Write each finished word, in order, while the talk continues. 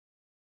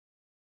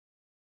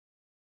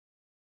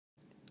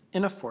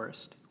In a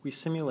forest, we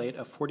simulate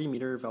a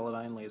 40-meter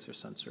Velodyne laser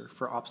sensor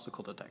for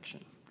obstacle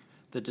detection.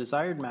 The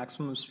desired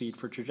maximum speed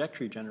for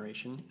trajectory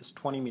generation is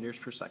 20 meters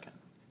per second.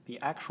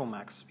 The actual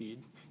max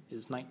speed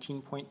is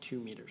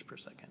 19.2 meters per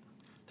second.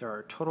 There are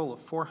a total of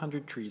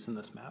 400 trees in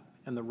this map,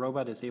 and the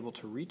robot is able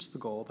to reach the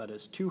goal that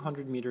is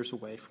 200 meters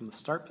away from the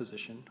start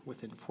position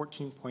within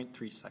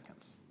 14.3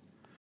 seconds.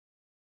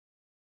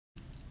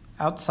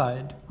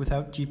 Outside,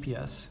 without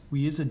GPS, we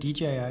use a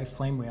DJI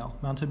flame wheel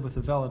mounted with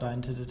a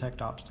Velodyne to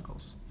detect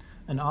obstacles.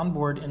 An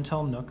onboard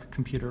Intel NUC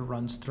computer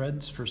runs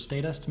threads for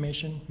state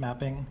estimation,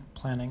 mapping,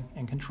 planning,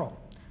 and control.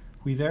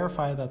 We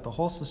verify that the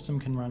whole system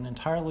can run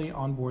entirely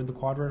on board the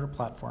Quadrotor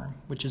platform,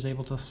 which is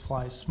able to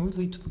fly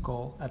smoothly to the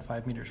goal at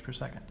 5 meters per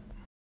second.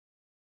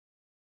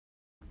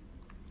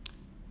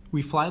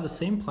 We fly the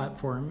same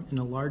platform in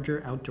a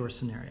larger outdoor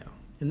scenario.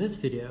 In this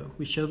video,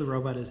 we show the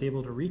robot is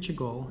able to reach a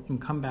goal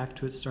and come back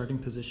to its starting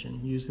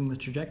position using the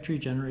trajectory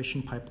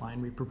generation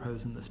pipeline we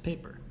propose in this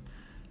paper.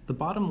 The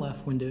bottom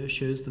left window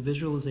shows the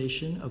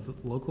visualization of the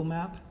local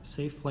map,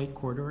 safe flight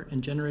corridor,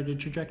 and generated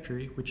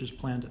trajectory, which is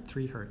planned at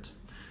 3 Hz.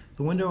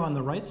 The window on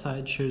the right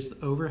side shows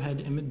the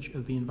overhead image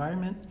of the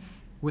environment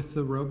with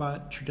the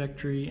robot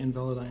trajectory and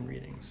Velodyne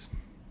readings.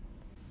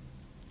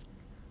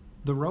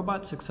 The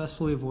robot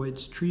successfully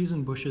avoids trees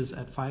and bushes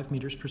at 5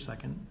 meters per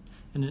second,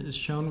 and it is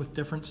shown with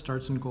different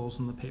starts and goals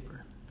in the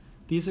paper.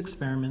 These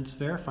experiments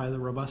verify the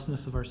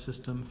robustness of our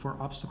system for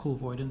obstacle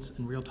avoidance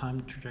and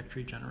real-time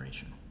trajectory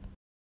generation.